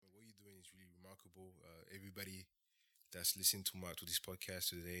remarkable. Everybody that's listening to this podcast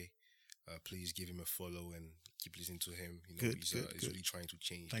today, please give him a follow and keep listening to him. Good, He's good. really trying to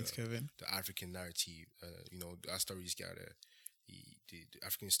change Thanks, Kevin. the African narrative. Our story's got a the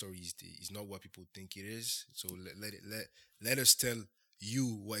African story is not what people think it is. So let us tell you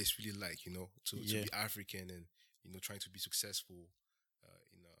what it's really like. To Yeah. be African and trying to be successful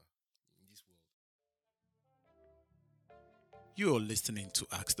in this world. You're listening to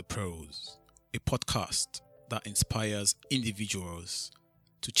Ask the Pros, a podcast that inspires individuals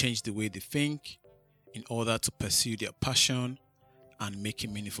to change the way they think in order to pursue their passion and make a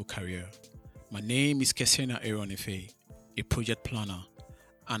meaningful career. My name is Kesena Eronife, a project planner,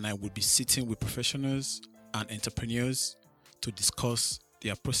 and I will be sitting with professionals and entrepreneurs to discuss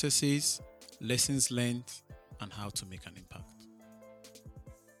their processes, lessons learned, and how to make an impact.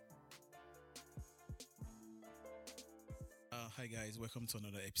 Hi guys, welcome to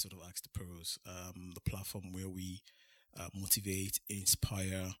another episode of Ask the Pros, the platform where we motivate,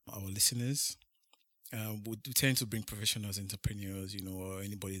 inspire our listeners. We tend to bring professionals, entrepreneurs, or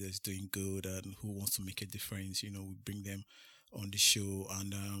anybody that's doing good and who wants to make a difference. We bring them on the show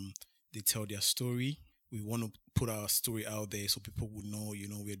and they tell their story. We want to put our story out there so people would know,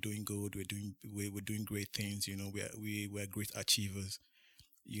 we're doing good, we're doing great things. We're great achievers.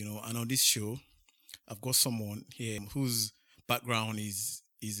 And on this show, I've got someone here whose background is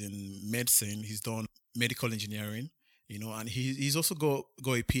in medicine. He's done medical engineering, and he's also got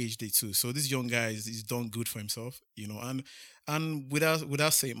a PhD too. So this young guy is done good for himself, and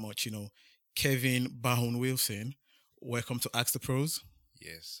without saying much, Kevin Bahun Wilson, welcome to Ask the Pros.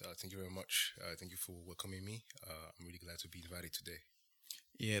 Yes, thank you very much. Thank you for welcoming me. I'm really glad to be invited today.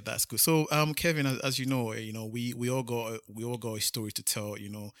 Yeah, that's good. So, Kevin, as you know, we all got a story to tell.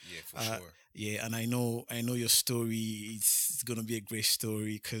 Yeah, for sure. Yeah, and I know your story. It's gonna be a great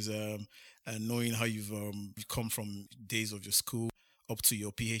story because and knowing how you come from days of your school up to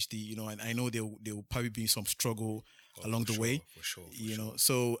your PhD, and I know there will probably be some struggle along the way. For sure, for sure.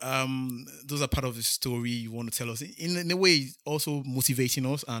 So those are part of the story you want to tell us. In a way, also motivating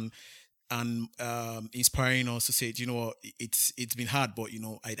us and inspiring us to say, what, it's been hard, but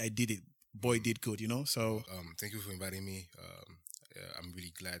I did it. Boy, did good. So Thank you for inviting me. I'm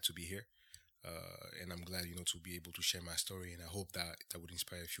really glad to be here, and I'm glad to be able to share my story, and I hope that would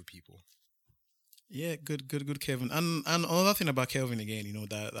inspire a few people. yeah, good, Kevin. And another thing about Kevin again,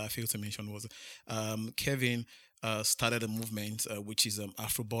 that I failed to mention was, Kevin started a movement which is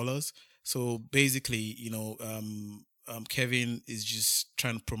Afro Ballers. So basically, Kevin is just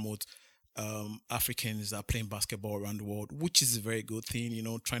trying to promote Africans that are playing basketball around the world, which is a very good thing,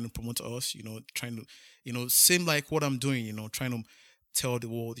 trying to promote us, trying to, same like what I'm doing, trying to tell the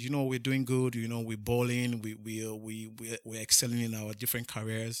world, we're doing good, we're balling, we're excelling in our different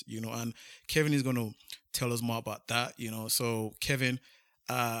careers, and Kevin is going to tell us more about that, So Kevin,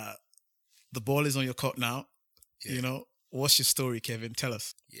 the ball is on your court now, Yeah. What's your story, Kevin? Tell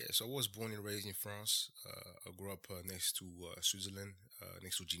us. Yeah, so I was born and raised in France. I grew up next to Switzerland,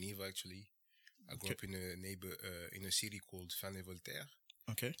 next to Geneva actually. I grew Okay. up in a city called Ferney-Voltaire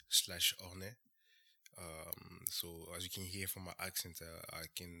Okay. slash Ornay. So as you can hear from my accent,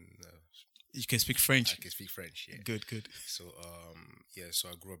 You can speak French. I can speak French. Yeah. Good. So so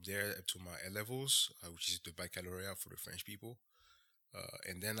I grew up there up to my A levels, which is the baccalaureate for the French people.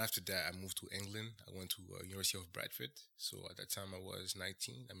 And then after that, I moved to England. I went to University of Bradford. So at that time, I was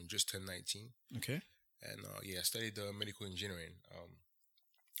 19. I mean, just turned 19. Okay. And I studied medical engineering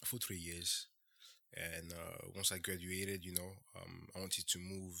for 3 years. And once I graduated, I wanted to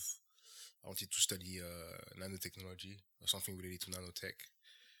move. I wanted to study nanotechnology or something related to nanotech.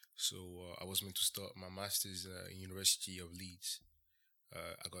 So I was meant to start my master's in University of Leeds.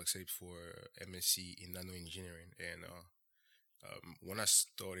 I got accepted for MSc in nano engineering, and when I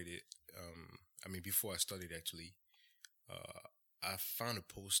started it, before I started actually, I found a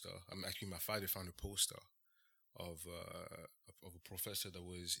poster. Actually, my father found a poster of a professor that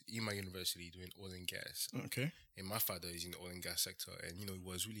was in my university doing oil and gas. Okay. And my father is in the oil and gas sector, and he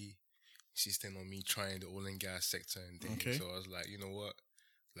was really insisting on me trying the oil and gas sector and things. Okay. So I was like, you know what?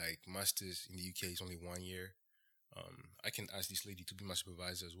 Like masters in the UK is only 1 year. I can ask this lady to be my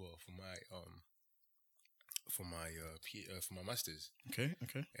supervisor as well for my masters. Okay.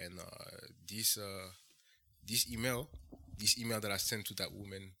 And this email that I sent to that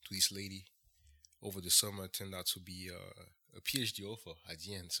woman, to this lady over the summer, turned out to be a PhD offer at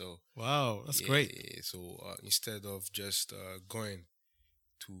the end. So Wow, that's yeah, great. so instead of just going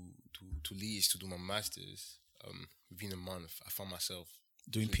to Leeds to do my masters, within a month I found myself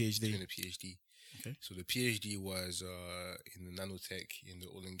Doing PhD. doing a PhD. Okay. So the PhD was in the nanotech in the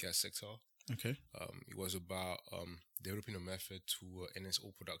oil and gas sector. Okay. It was about developing a method to enhance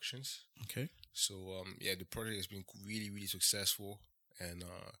oil productions. Okay. So yeah, the project has been really, really successful, and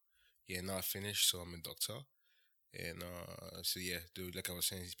yeah, now I finished. So I'm a doctor, and so yeah, like I was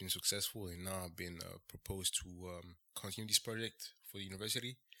saying, it's been successful, and now I've been proposed to continue this project for the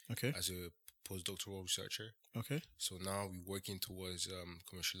university Okay. as a postdoctoral researcher. Okay. So now we're working towards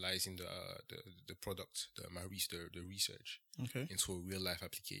commercializing the product, the research Okay. into a real life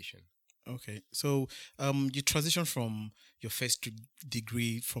application. Okay. So, you transitioned from your first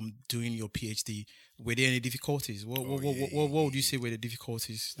degree from doing your PhD. Were there any difficulties? What would you say were the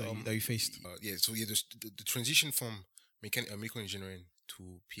difficulties that you faced? Yeah. So yeah, the transition from mechanical engineering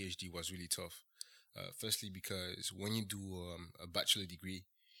to PhD was really tough. Firstly, because when you do a bachelor degree,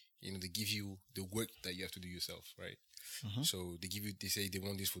 they give you the work that you have to do yourself, right? Mhm. So they say they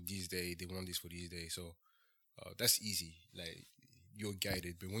want this for this day, they want this for this day. So that's easy. Like you're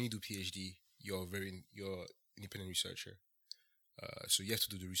guided, but when you do PhD, you're independent researcher. So you have to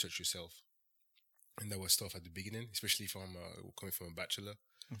do the research yourself, and that was tough at the beginning, especially from coming from a bachelor.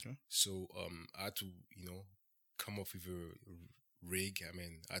 Okay. So I had to come up with a rig. I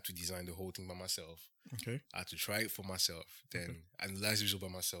mean, I had to design the whole thing by myself. Okay. I had to try it for myself, then analyze the result by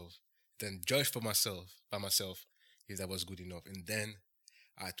myself, then judge for myself by myself if that was good enough, and then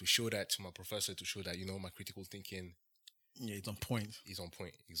I had to show that to my professor to show that my critical thinking Yeah, it's on point. is on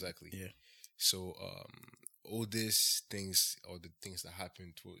point. Exactly. Yeah. So all these things, or the things that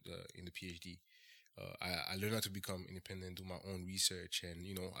happened in the PhD, I learned how to become independent, do my own research, and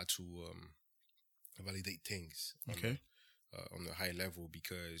how to validate things Okay. on a high level,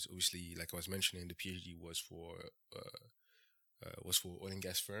 because obviously, like I was mentioning, the PhD was for oil and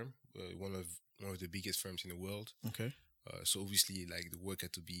gas firm, one of the biggest firms in the world. Okay. So obviously, like the work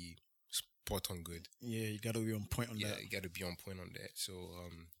had to be spot on good. Yeah, you got to be on point on Yeah, that. you got to be on point on that. So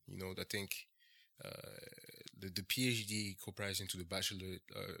I think the PhD comprising to the bachelor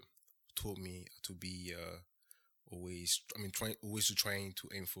taught me to be always trying to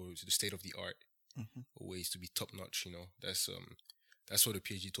aim for the state of the art, Mhm. always to be top notch. That's what the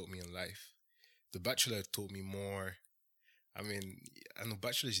PhD taught me in life. The bachelor taught me more. I mean, I know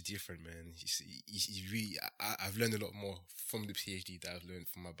bachelor is different, man. It's really, I've learned a lot more from the PhD that I've learned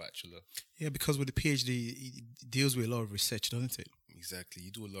from my bachelor. Yeah, because with the PhD, it deals with a lot of research, doesn't it? Exactly.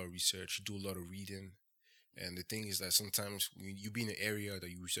 You do a lot of research, you do a lot of reading. And the thing is that sometimes when you be in an area that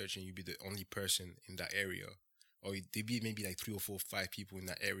you research and you be the only person in that area, or there be maybe like 3 or 4 or 5 people in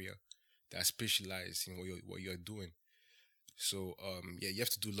that area that specialize in what you're doing. So yeah, you have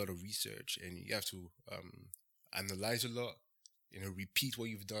to do a lot of research, and you have to analyze a lot, repeat what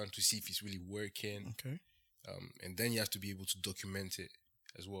you've done to see if it's really working. Okay. And then you have to be able to document it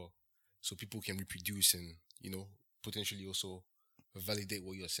as well, so people can reproduce and potentially also validate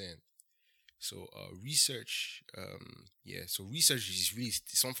what you're saying. So research, yeah. So research is really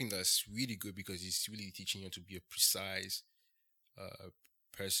something that's really good, because it's really teaching you to be a precise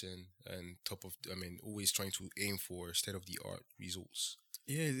person, and always trying to aim for state of the art results.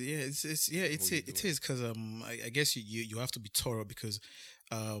 Yeah, it is because I guess you have to be thorough, because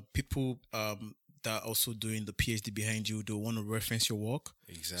people that are also doing the PhD behind you, they want to reference your work.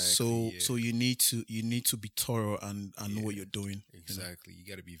 Exactly. So you need to be thorough and know what you're doing. Exactly. You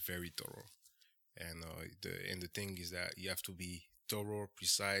got to be very thorough, and the thing is that you have to be thorough,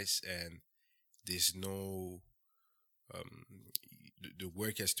 precise, and there's no the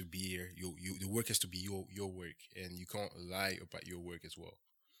work has to be the work has to be your work, and you can't lie about your work as well.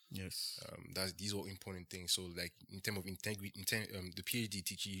 Yes. These are important things. So like in terms of integrity, the PhD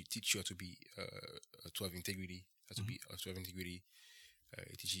teach you how to be to have integrity, to have integrity.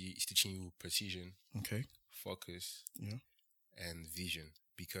 It's teaching you precision, Okay. focus, Yeah. and vision,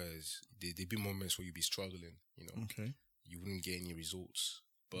 because there be moments where you be struggling. Okay. You wouldn't get any results,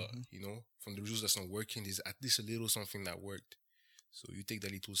 but from the results that's not working, there's at least a little something that worked. So you take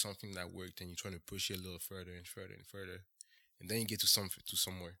that little something that worked, and you're trying to push it a little further and further and further, and then you get to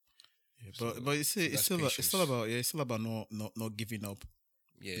somewhere. Yeah, So, but it's still patience. it's still about not giving up.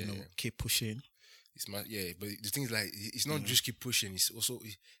 Yeah, Keep pushing. but the thing is, like, it's not just keep pushing. It's also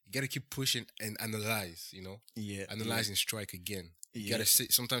you gotta keep pushing and analyze. Yeah. Analyze and strike again. You Yeah. gotta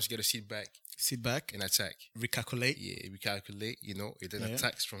sometimes you gotta Sit back and attack. recalculate. Yeah, recalculate. And then Yeah.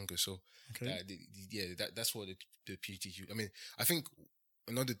 attack stronger. So Okay. that's what the PhD. I mean, I think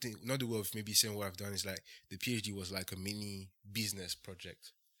another way of maybe saying what I've done is like the PhD was like a mini business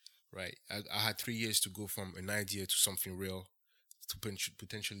project, right? I had 3 years to go from an idea to something real, to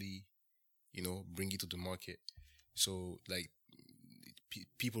potentially, bring it to the market. So like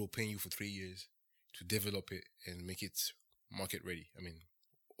people are paying you for 3 years to develop it and make it market ready. I mean,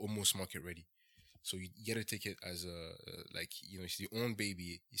 almost market ready. So you gotta take it as like, it's your own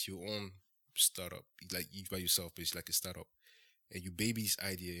baby, it's your own startup, like you by yourself, but it's like a startup, and you baby this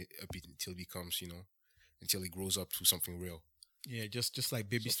idea up until it becomes, until it grows up to something real, Yeah, just like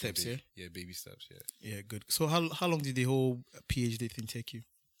baby something steps. big. Yeah. Yeah, baby steps. Yeah. Yeah, good. So how long did the whole PhD thing take you?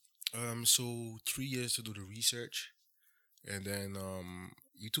 So 3 years to do the research, and then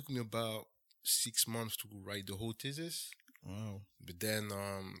it took me about 6 months to write the whole thesis. Wow. But then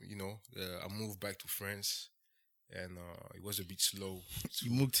I moved back to France, and it was a bit slow.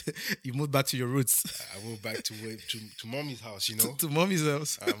 You moved you moved back to your roots. I moved back to mommy's house. To mommy's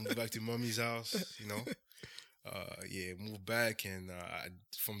house. I moved back to mommy's house. Moved back, and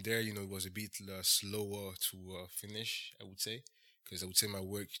from there, it was a bit slower to finish, I would say, because I would send my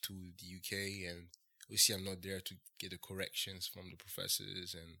work to the UK, and obviously I'm not there to get the corrections from the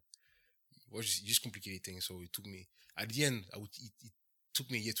professors, and it was just complicated things. So it took me, at the end, it took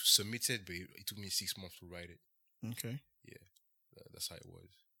me a year to submit it, but it took me 6 months to write it. Okay. Yeah, that's how it was.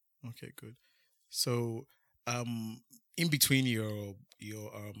 Okay, good. So, in between your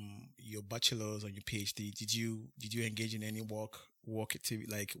bachelor's and your PhD, did you engage in any work activity,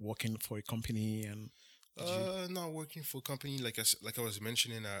 like working for a company? And not working for a company, like I was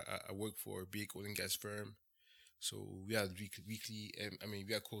mentioning. I work for a big oil and gas firm, so we had weekly.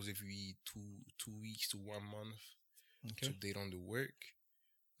 We had calls every 2 weeks to 1 month to okay, update on the work.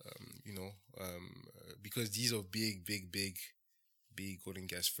 Because these are big oil and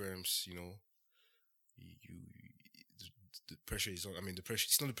gas firms. The pressure is on. The pressure.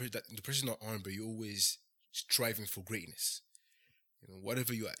 It's not the pressure is not on, but you're always striving for greatness.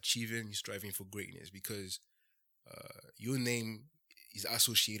 Whatever you're achieving, you're striving for greatness, because your name is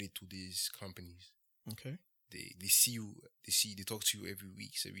associated to these companies. okay, They see you. They talk to you every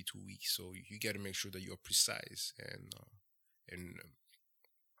week, every 2 weeks. So you got to make sure that you're precise and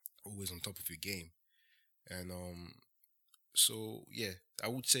always on top of your game. And so yeah, I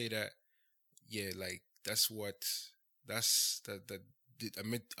would say that, yeah, like that's that did.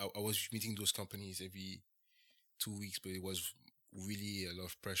 I was meeting those companies every 2 weeks, but it was really a lot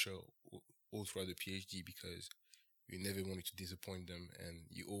of pressure all throughout the PhD, because you never wanted to disappoint them, and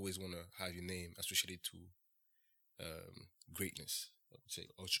you always want to have your name associated to greatness, I would say,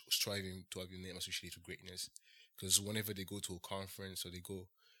 or striving to have your name associated to greatness. Because whenever they go to a conference or they go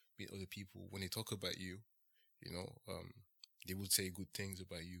meet other people, when they talk about you, they would say good things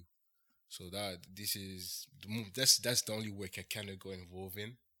about you. So this is the move. That's the only work I kind of got involved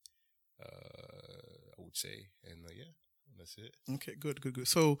in. I would say, and yeah, that's it. okay, good.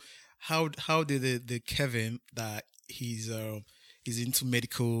 So, how did the Kevin that he's into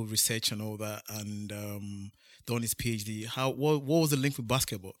medical research and all that, and done his PhD? What was the link with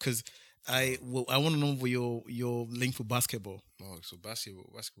basketball? Because I want to know your link with basketball. Oh, so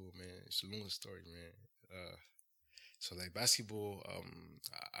basketball, man. It's a long story, man. So like basketball,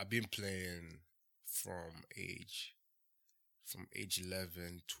 I've been playing from age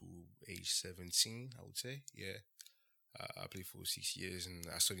 11 to age 17, I would say. Yeah. I played for 6 years, and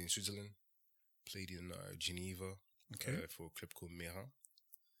I studied in Switzerland. Played in Geneva, Okay. for a club called Mera.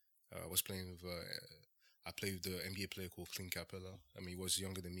 I was playing with. I played with the NBA player called Clint Capella. he was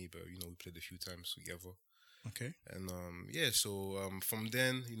younger than me, but we played a few times together. Okay. And so from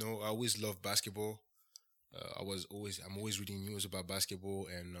then, I always loved basketball. I'm always reading news about basketball,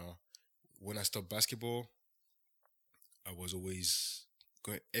 and when I stopped basketball, I was always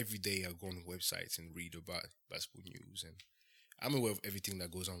going every day. I go on websites and read about basketball news, and I'm aware of everything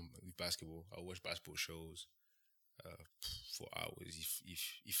that goes on with basketball. I watch basketball shows for hours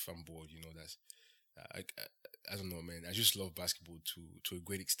if I'm bored. That's I don't know, man. I just love basketball to a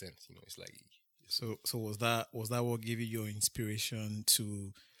great extent. It's like. So was that what gave you your inspiration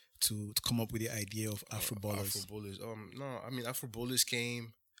to come up with the idea of Afro Ballers? Afro Ballers. No, Afro Ballers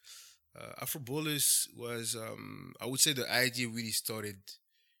came. Afro Ballers was, I would say, the idea really started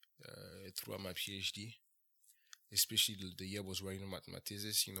throughout my PhD, especially the year I was writing my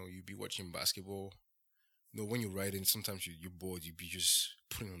thesis. You'd be watching basketball. When you're writing, sometimes you're bored. You'd be just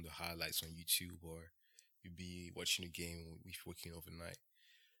putting on the highlights on YouTube, or you'd be watching a game if you're working overnight,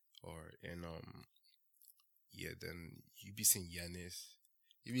 then you'd be seeing Giannis,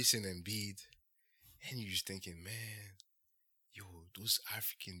 you'd be seeing Embiid, and you're just thinking, man, yo, those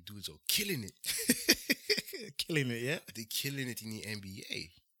African dudes are killing it. Killing it, yeah. They're killing it in the NBA.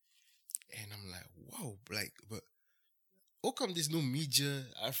 And I'm like, wow, but how come there's no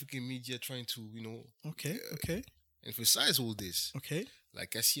African media trying to, Okay. emphasize all this? Okay.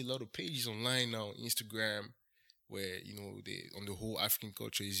 Like, I see a lot of pages online now, Instagram, where, they on the whole African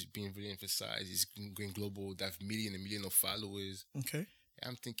culture is being really emphasized. It's going global. They have a million of followers. Okay.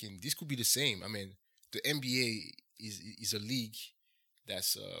 I'm thinking this could be the same. I mean, the NBA is a league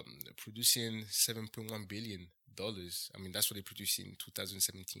that's producing $7.1 billion. I mean, that's what they produced in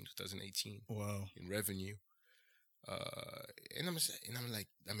 2017, 2018 Wow. in revenue. And I'm like,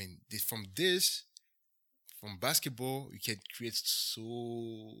 I mean, from basketball, you can create so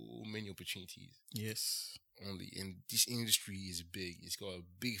many opportunities. Yes. Only, and this industry is big. It's got a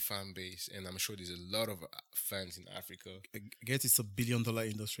big fan base, and I'm sure there's a lot of fans in Africa. I guess it's $1 billion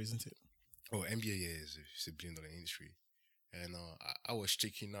industry, isn't it? Oh, NBA is a $1 billion industry, and I was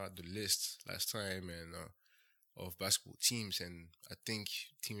checking out the list last time and of basketball teams, and I think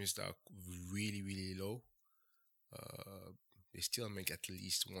teams that are really really low, they still make at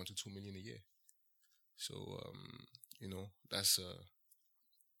least 1 to 2 million a year. So that's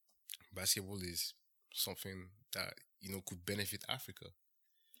basketball is something that could benefit Africa.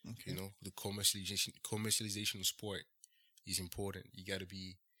 Okay. The commercialization of sport is important. You got to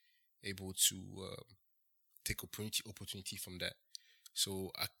be able to take opportunity from that.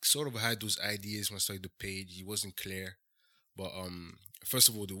 So I sort of had those ideas when I started the page. It wasn't clear, but first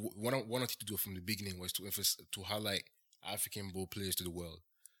of all, what I wanted to do from the beginning was to highlight African ball players to the world.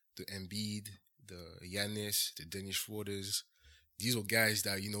 The Embiid, the Giannis, the Dennis Schroeders. These are guys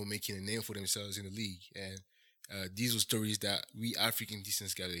that making a name for themselves in the league, and these are stories that we African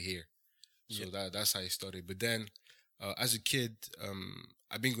descents got to hear. So that's how it started. But then, as a kid,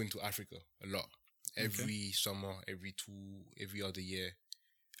 I've been going to Africa a lot. Every summer, every other year,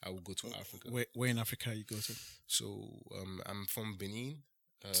 I would go to Africa. Where in Africa you go to? So I'm from Benin.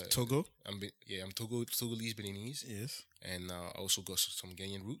 Togo? I'm Togolese, Beninese. Yes. And I also got some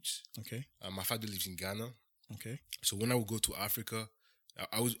Ghanaian roots. Okay. My father lives in Ghana. Okay. So when I would go to Africa,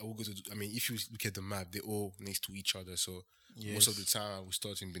 I would go to. I mean, if you look at the map, they're all next to each other. So most of the time, I would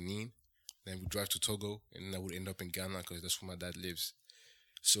start in Benin, then we drive to Togo, and then I would end up in Ghana because that's where my dad lives.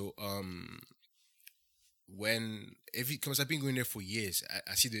 So because I've been going there for years,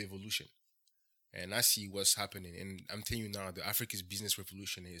 I see the evolution, and I see what's happening. And I'm telling you now, the Africa's business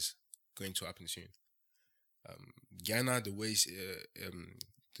revolution is going to happen soon. Ghana, the way it's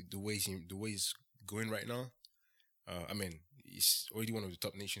going right now. I mean, it's already one of the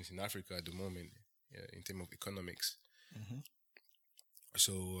top nations in Africa at the moment in terms of economics. Mm-hmm.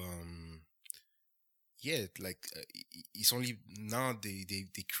 So, it's only now they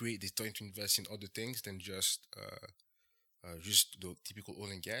starting to invest in other things than just the typical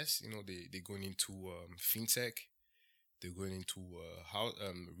oil and gas. They're going into fintech. They're going into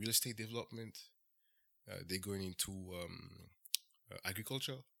real estate development. They're going into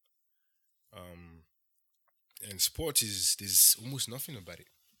agriculture. And sports there's almost nothing about it.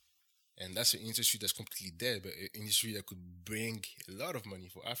 And that's an industry that's completely dead, but an industry that could bring a lot of money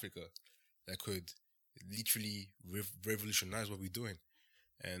for Africa, that could literally revolutionize what we're doing.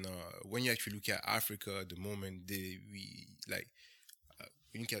 And when you actually look at Africa at the moment, when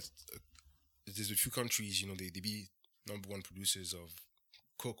you look at, there's a few countries, they be number one producers of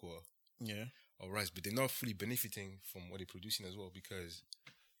cocoa or rice, but they're not fully benefiting from what they're producing as well, because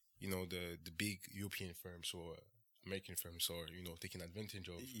the big European firms or American firms are, taking advantage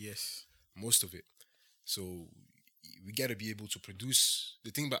of most of it. So we got to be able to produce.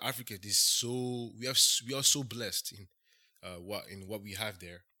 The thing about Africa is we are so blessed in what we have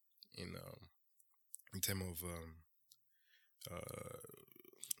there in terms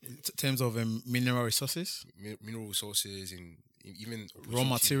of mineral resources, and even raw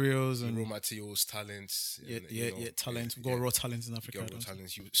materials, talents. Talents. We've got raw talents in Africa. Raw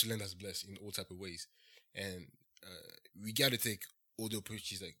talents. Switzerland has blessed in all type of ways, and we got to take all the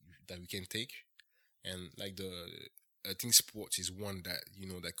approaches that we can take, and I think sports is one that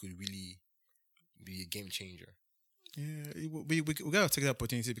that could really be a game changer. Yeah, we gotta take that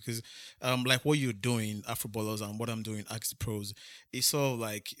opportunity, because like what you're doing, Afroballers, and what I'm doing, Ask the Pros, it's sort of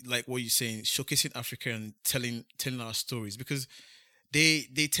like what you're saying, showcasing Africa and telling our stories, because they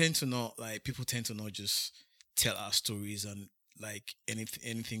tend to not, people tend to not just tell our stories, and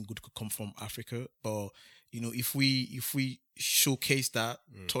anything good could come from Africa. But if we showcase that,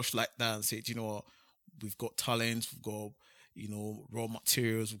 touch like that, and say, what, we've got talents, we've got raw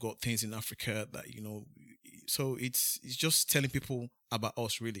materials, we've got things in Africa that so it's just telling people about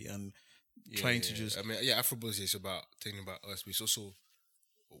us, really, and trying to just. I mean, Afrobuzz is about telling about us, but it's also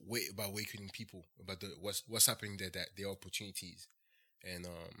about awakening people about what's happening there, that there are opportunities, and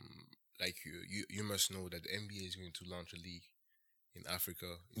you must know that the NBA is going to launch a league in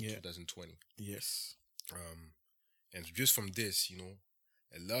Africa in 2020. Yes. And just from this,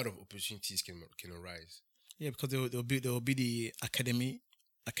 a lot of opportunities can arise. Yeah, because there will be the academy.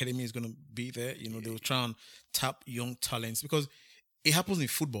 Academy is going to be there. They will try and tap young talents, because it happens in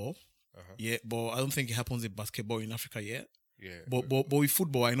football, Uh-huh. yeah, but I don't think it happens in basketball in Africa yet. Yeah. But with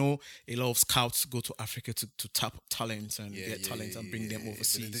football, I know a lot of scouts go to Africa to tap talents and get talents and bring them But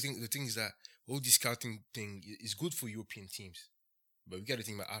overseas. the thing is that all this scouting thing is good for European teams, but we got to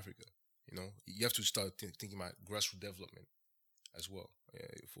think about Africa. You know, you have to start thinking about grassroots development as well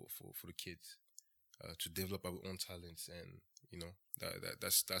for the kids to develop our own talents, and you know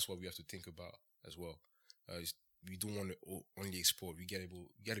that's what we have to think about as well. We don't want to only export. We got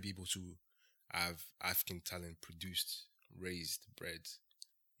to be able to have African talent produced, raised, bred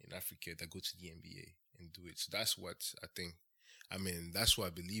in Africa that go to the NBA and do it. So that's what I think. I mean, that's what I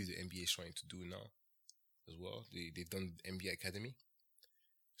believe the NBA is trying to do now as well. They've done the NBA Academy,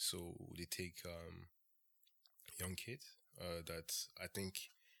 so they take young kids that I think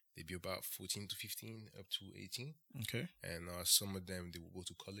they be about 14 to 15 up to 18. Okay. And some of them, they will go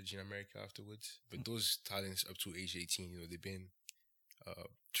to college in America afterwards. But those talents up to age 18, you know, they've been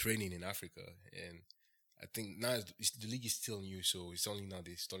training in Africa. And I think now the league is still new, so it's only now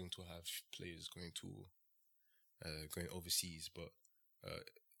they're starting to have players going overseas. But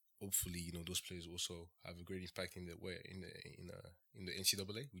hopefully, you know, those players also have a great impact in the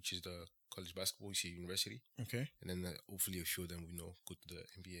NCAA, which is the college basketball, which is university. Okay. And then hopefully a few of them, go to the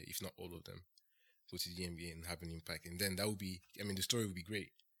NBA, if not all of them, go to the NBA and have an impact. And then that would be, I mean, the story would be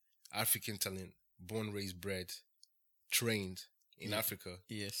great. African talent, born, raised, bred, trained in Africa.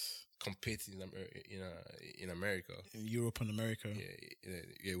 Yes. Compete in America. In Europe and America. Yeah,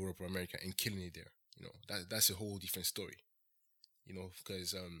 Europe and America, and killing it there. You know, that's a whole different story. You know,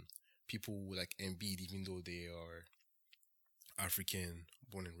 because people like Embiid, even though they are African,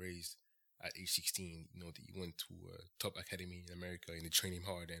 born and raised, at age 16, you know, he went to a top academy in America and they trained him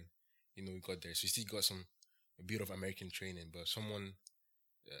hard, and, you know, he got there. So he still got a bit of American training, but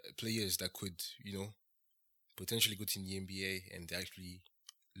players that could, you know, potentially go to the NBA and they actually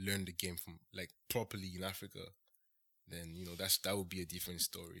learn the game from, like, properly in Africa, then, you know, that would be a different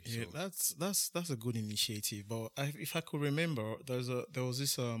story. Yeah, so, that's a good initiative. But if I could remember, there was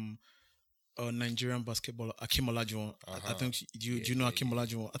this Nigerian basketballer Akim Olajuwon. I think do you know Akim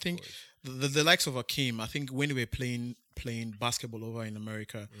Olajuwon? I think the likes of Akim. I think when they were playing basketball over in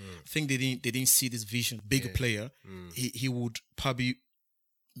America, I think they didn't see this vision. Bigger player, he would probably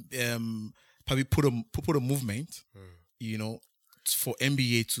put a movement, you know, for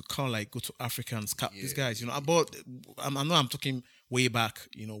NBA to kind of like go to Africa and scout these guys. You know, I know I'm talking way back.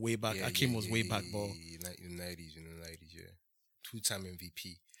 You know, way back. Akim was way back, but in the 90s, yeah, 2-time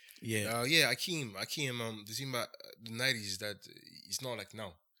MVP. Yeah. Akim. The thing about the 90s is that it's not like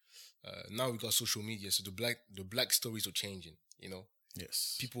now. Now we got social media, so the black stories are changing. You know.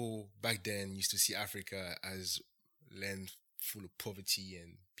 Yes. People back then used to see Africa as land full of poverty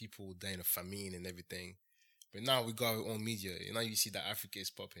and people dying of famine and everything. But now we got our own media. Now you see that Africa is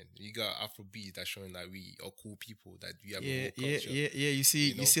popping. You got Afrobeat that's showing that we are cool people, that we have a whole culture. Yeah. You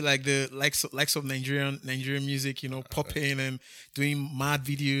see like the likes of Nigerian music, you know, popping and doing mad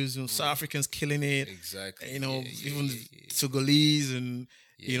videos, and South Africans killing it. Exactly. You know, even the Togolese and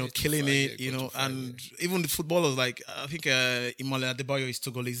you know, killing it, you know, and even the footballers, like I think Imale Adebayo is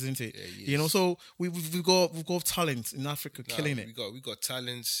Togolese, isn't it? Yeah, you know, so we've got talent in Africa, killing it. We got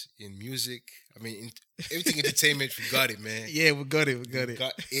talents in music. I mean, in everything entertainment, we got it, man. Yeah, we got it. We got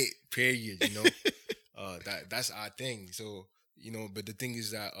it. Period. You know, that's our thing. So you know, but the thing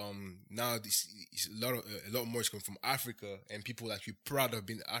is that now this is a lot more is coming from Africa, and people actually proud of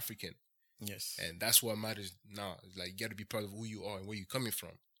being African. Yes, and that's what matters now. It's like you got to be proud of who you are and where you're coming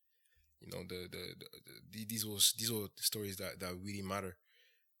from. You know, these are stories that really matter,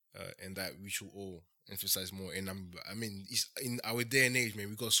 and that we should all emphasize more. And I mean, it's in our day and age, man.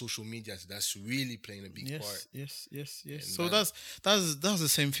 We got social media that's really playing a big part. Yes. So that's the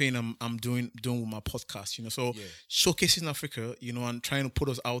same thing I'm doing with my podcast. You know, so showcasing Africa, you know, and trying to put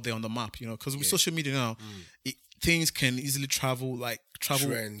us out there on the map. You know, because with social media now, things can easily travel,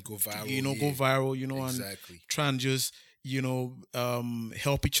 trend, go viral. You know, go viral. You know, exactly. And try and just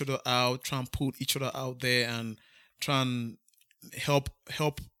help each other out, try and put each other out there, and try and help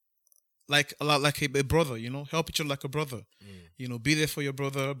like a brother, you know, help each other like a brother. You know, be there for your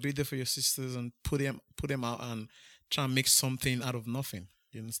brother, be there for your sisters, and put them out and try and make something out of nothing.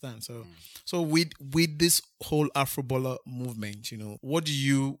 You understand? So with this whole Afroballer movement, you know, what do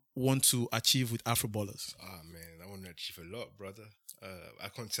you want to achieve with Afroballers? Man, I want to achieve a lot, brother. I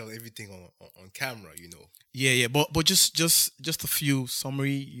can't tell everything on camera, you know. Yeah, but just a few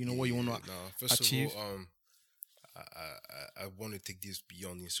summary, you know, what you want to achieve. First of all, I want to take this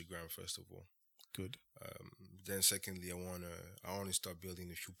beyond Instagram. First of all, good. Then secondly, I want to start building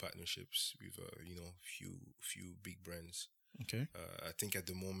a few partnerships with few big brands Okay. I think at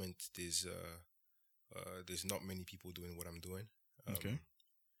the moment there's not many people doing what I'm doing. Okay.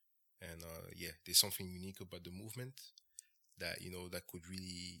 And yeah, there's something unique about the movement that that could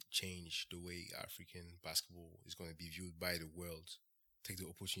really change the way African basketball is going to be viewed by the world. Take the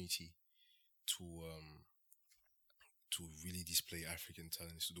opportunity to really display African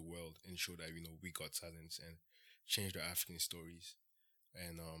talents to the world and show that we got talents and change the African stories.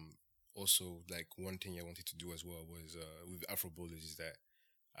 And also, like, one thing I wanted to do as well was with Afro Bowlers is that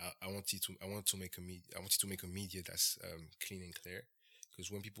I want to make I wanted to make a media that's clean and clear,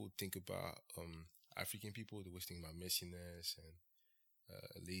 because when people think about African people, they always think about messiness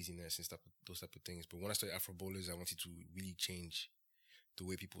and laziness and stuff, those type of things. But when I started Afro Bowlers, I wanted to really change the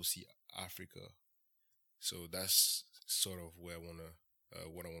way people see Africa. So that's sort of where I wanna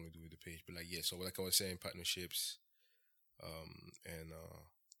what I want to do with the page. But like, yeah, so like I was saying, partnerships, and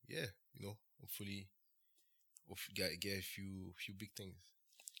yeah, hopefully, get a few big things.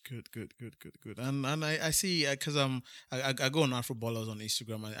 Good. And I see, because I go on Afro Ballers on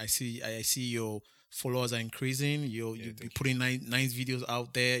Instagram. And I see your followers are increasing. You putting nice videos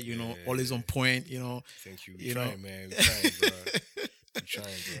out there. Always on point. Thank you. We're trying, man. We're trying, bro. We're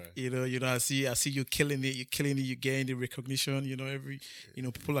trying, bro. I see you killing it. You're killing it. You're getting the recognition.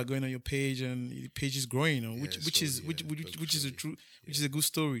 People are going on your page, and the page is growing. Which is a good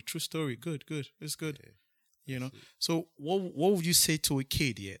story. True story. Good. It's good. Yeah. So what would you say to a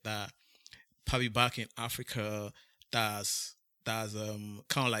kid that probably back in Africa that's kind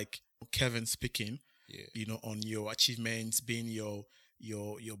of like Kevin speaking, on your achievements, being your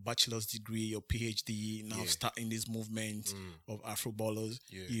bachelor's degree, your PhD, now starting this movement of Afro Ballers.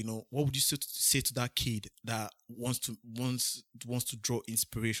 What would you say to that kid that wants to draw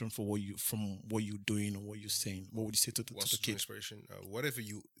inspiration from what you're doing or what you're saying? What would you say to the kid? Inspiration, whatever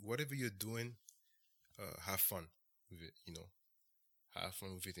you're doing. Have fun with it, have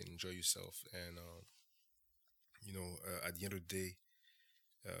fun with it and enjoy yourself. And, at the end of the day,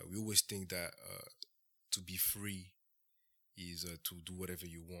 we always think that to be free is to do whatever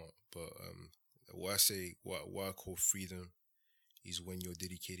you want. But what I call freedom is when you're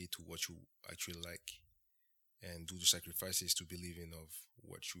dedicated to what you actually like and do the sacrifices to believe in of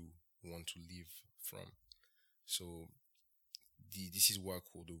what you want to live from. So this is what I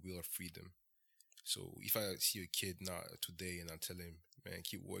call the wheel of freedom. So if I see a kid now today and I tell him, man,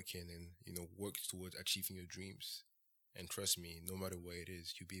 keep working and work towards achieving your dreams, and trust me, no matter what it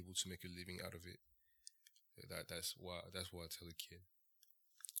is, you'll be able to make a living out of it. That's what I tell a kid.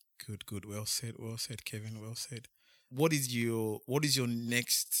 Good. Well said, Kevin. Well said. What is your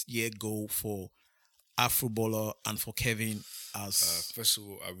next year goal for Afro Baller and for Kevin as first of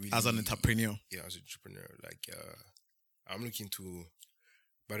all, as an entrepreneur? Yeah, as an entrepreneur, like I'm looking to.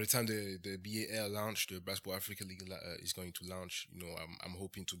 By the time the BAL launch, the Basketball Africa League is going to launch, I'm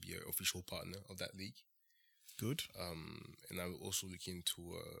hoping to be an official partner of that league. Good. And I'm also looking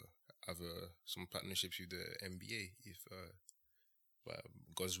to have some partnerships with the NBA if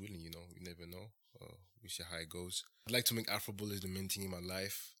God's willing. You never know. We see how it goes. I'd like to make Afro Bowlers the main thing in my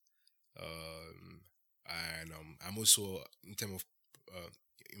life. And I'm also, in terms of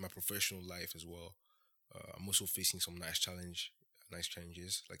in my professional life as well, I'm also facing some nice challenges.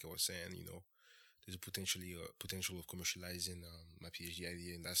 Like I was saying, there's a potential of commercializing my PhD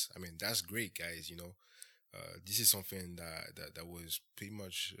idea, and that's great, guys. This is something that was pretty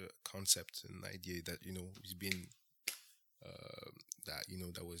much a concept, an idea that it's been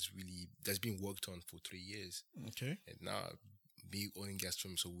that's been worked on for 3 years. Okay, and now big oil and gas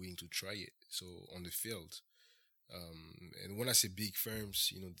firms are willing to try it. So on the field. And when I say big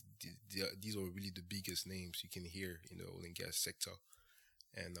firms, these are really the biggest names you can hear in the oil and gas sector.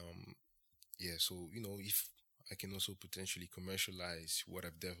 And so if I can also potentially commercialize what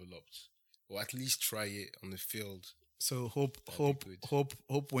I've developed, or at least try it on the field. So hope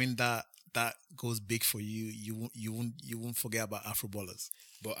when that goes big for you, you won't forget about Afro Ballers.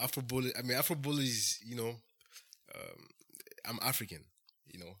 But Afro Ballers, I'm African,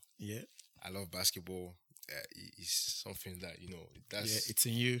 Yeah. I love basketball. It's something that it's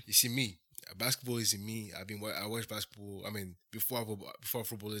in you. It's in me. Basketball is in me. I watch basketball. Before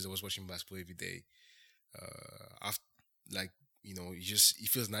Afro Ballers, I was watching basketball every day. After, it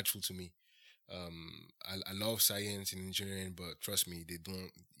feels natural to me. I love science and engineering, but trust me, they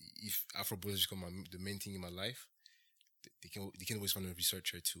don't. If Afro Ballers become the main thing in my life, they can always find a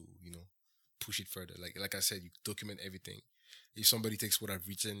researcher to push it further. Like I said, you document everything. If somebody takes what I've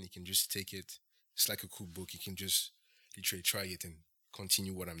written, you can just take it. It's like a cookbook. You can just literally try it and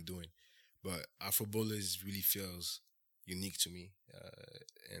continue what I'm doing. But Afro Bowlers really feels unique to me.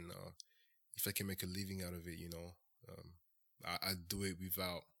 And if I can make a living out of it, I do it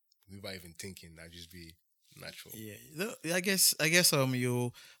without even thinking. I just be natural. Yeah, I guess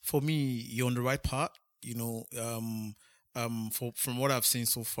you for me you're on the right path. You know, for from what I've seen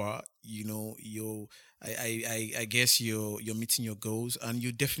so far, you know, I guess you're meeting your goals, and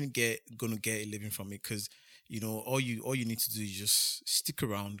you definitely gonna get a living from it because you know all you need to do is just stick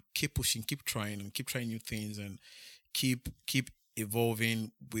around, keep pushing, keep trying, and keep trying new things, and keep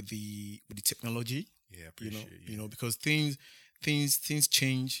evolving with the technology. Yeah, I You know, appreciate you. because things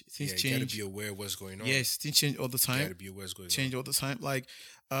change, Yeah, things you gotta be change. aware of what's going on. Yes, things change all the You gotta time. be aware of what's going on. Change all the time. Like,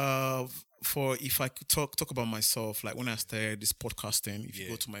 for if I could talk about myself, like when I started this podcasting, if you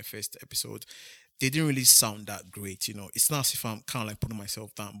Yeah. go to my first episode, they didn't really sound that great. You know, it's not as if I'm kind of like putting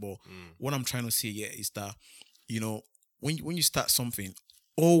myself down, but what I'm trying to say here is that, you know, when you start something,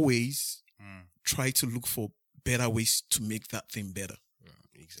 always try to look for better ways to make that thing better.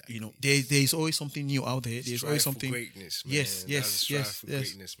 Exactly. You know, there's always something new out there. There's Strive always for something. greatness, man. Yes, yes, That's strive yes, for yes.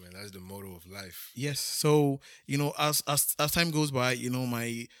 greatness, man. That's the motto of life. Yes. So, you know, as time goes by, you know,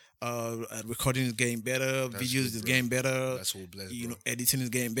 my recording is getting better, That's videos good, is bro. getting better. That's all blessed, You bro. know, editing is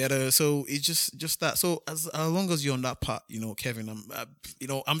getting better. So it's just that. So as long as you're on that part, you know, Kevin, you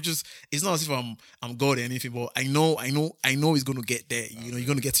know, I'm just. It's not as if I'm God or anything, but I know it's gonna get there. You know, you're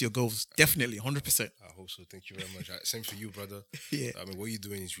gonna get to your goals. Definitely, 100%. I hope so. Thank you very much. Same for you, brother. Yeah. I mean, what you're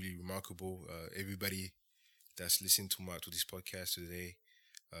doing is really remarkable. Everybody that's listening to this podcast today,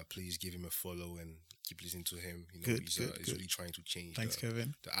 please give him a follow and keep listening to him. You know, Good, he's good, he's good. really trying to change Thanks,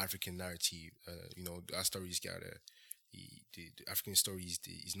 Kevin. the African narrative. You know, our story's got the African story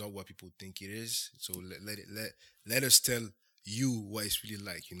is not what people think it is. So let us tell you what it's really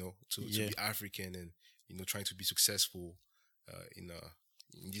like. You know, to Yeah. be African and you know trying to be successful in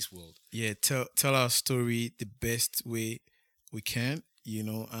this world. Yeah, tell our story the best way we can, you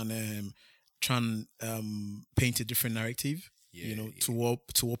know, and try and paint a different narrative, Yeah, you know, yeah.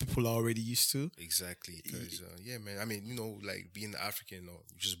 to what people are already used to. Exactly, because yeah, man. I mean, you know, like being African or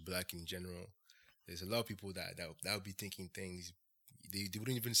just black in general, there's a lot of people that would be thinking things they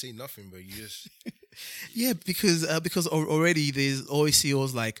wouldn't even say nothing, but you just Yeah, because already there's always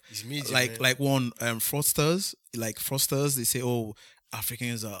CEOs like it's media, like man. like one fraudsters, like fraudsters. They say, oh,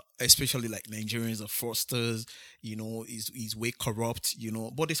 Africans are, especially like Nigerians, are fraudsters. You know, is way corrupt. You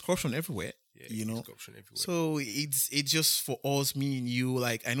know, but there's corruption everywhere. Yeah, You know, there's corruption everywhere. so it's just for us, me and you.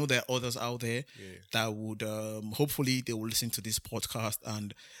 Like I know there are others out there Yeah. that would hopefully they will listen to this podcast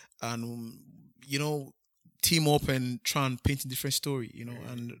and you know team up and try and paint a different story. You know,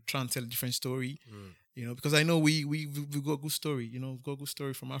 and try and tell a different story. You know, because I know we got a good story. You know, we've got a good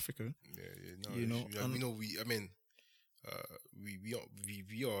story from Africa. Yeah, no, You know, we know I mean,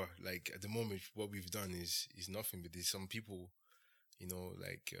 we are like at the moment what we've done is nothing, but there's some people, you know,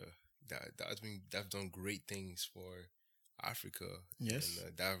 like that have done great things for Africa. Yes.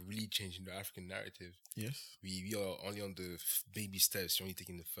 and that have really changed the African narrative. Yes. We are only on the baby steps, you're only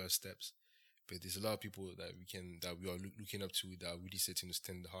taking the first steps. But there's a lot of people that we are looking up to that are really setting the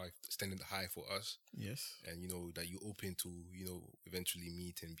standard high for us, Yes. and you know that you're open to you know eventually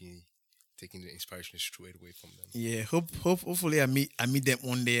meet and be taking the inspiration straight away from them. Yeah. Hopefully I meet them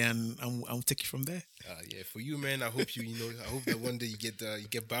one day and I'll take it from there. Yeah, for you, man. I hope I hope that one day you get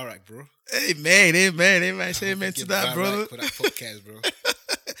Barack, bro. Amen. Say I hope amen you to get that, Barack brother. for that podcast, bro.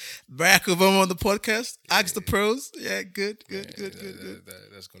 Barack Obama on the podcast. Ask the pros. Yeah, good. Yeah,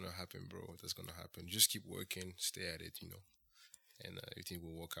 that's gonna happen, bro. That's gonna happen. Just keep working, stay at it, you know, and everything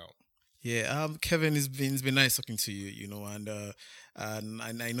will work out. Yeah, Kevin, it's been nice talking to you, you know, and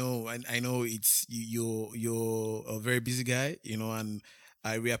I know it's you're a very busy guy, you know, and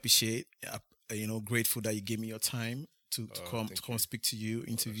I really appreciate, you know, grateful that you gave me your time to come thank to come you. speak to you,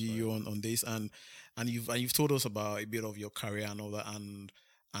 interview you on this, and you've told us about a bit of your career and all that, and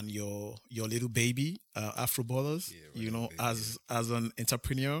your little baby, Afro Ballers, Yeah, you right, know, baby, as an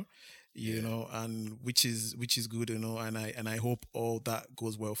entrepreneur, you Yeah. know, and which is good, you know, and I hope all that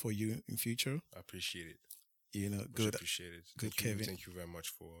goes well for you in future. I appreciate it. You know, Much good. appreciated. Good, Thank you. Kevin. Thank you very much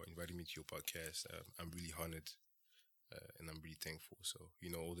for inviting me to your podcast. I'm really honored, and I'm really thankful. So you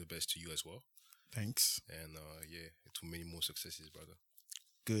know, all the best to you as well, Thanks. and yeah, to many more successes, brother.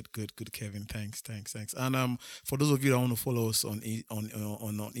 Good, Kevin. Thanks. And for those of you that want to follow us on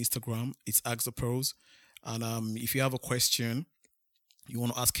Instagram, it's Ask the Pros. And if you have a question you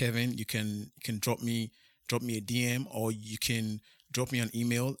want to ask Kevin, you can drop me a DM, or you can drop me an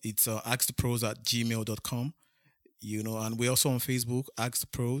email. It's askthepros@gmail.com. You know, and we're also on Facebook, Ask the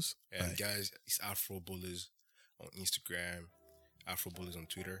Pros. And guys, it's Afro Bowlers on Instagram, Afro Bowlers on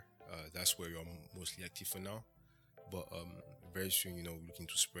Twitter. That's where you're mostly active for now. But very soon, you know, we're looking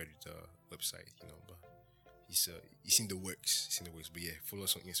to spread the website, you know. But it's in the works. It's in the works. But yeah, follow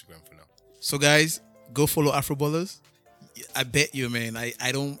us on Instagram for now. So guys, go follow Afroballers. I bet you, man.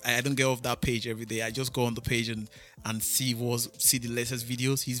 I don't get off that page every day. I just go on the page and see the latest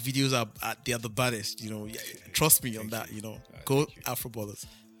videos. His videos are they are the baddest. Trust me on that. Go Afroballers.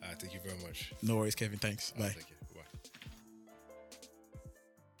 Thank you very much. No worries, Kevin. Thanks. Bye. Thank you.